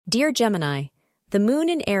Dear Gemini, the moon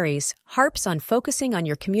in Aries harps on focusing on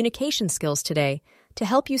your communication skills today to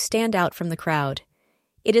help you stand out from the crowd.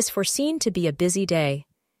 It is foreseen to be a busy day.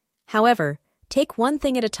 However, take one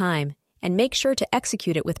thing at a time and make sure to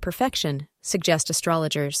execute it with perfection, suggest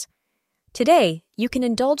astrologers. Today, you can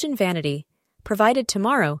indulge in vanity, provided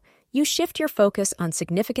tomorrow you shift your focus on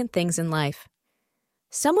significant things in life.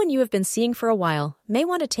 Someone you have been seeing for a while may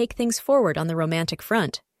want to take things forward on the romantic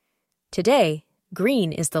front. Today,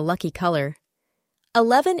 green is the lucky color.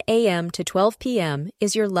 11 a.m. to 12 p.m.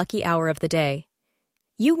 is your lucky hour of the day.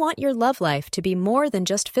 You want your love life to be more than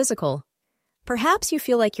just physical. Perhaps you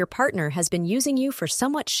feel like your partner has been using you for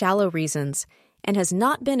somewhat shallow reasons and has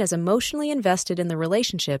not been as emotionally invested in the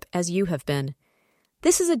relationship as you have been.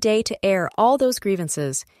 This is a day to air all those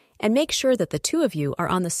grievances and make sure that the two of you are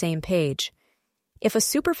on the same page. If a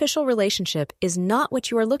superficial relationship is not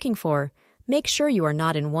what you are looking for, make sure you are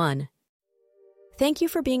not in one. Thank you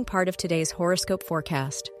for being part of today's horoscope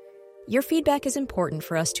forecast. Your feedback is important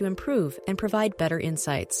for us to improve and provide better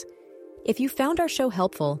insights. If you found our show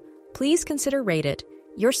helpful, please consider rate it.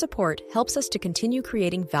 Your support helps us to continue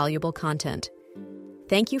creating valuable content.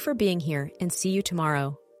 Thank you for being here and see you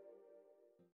tomorrow.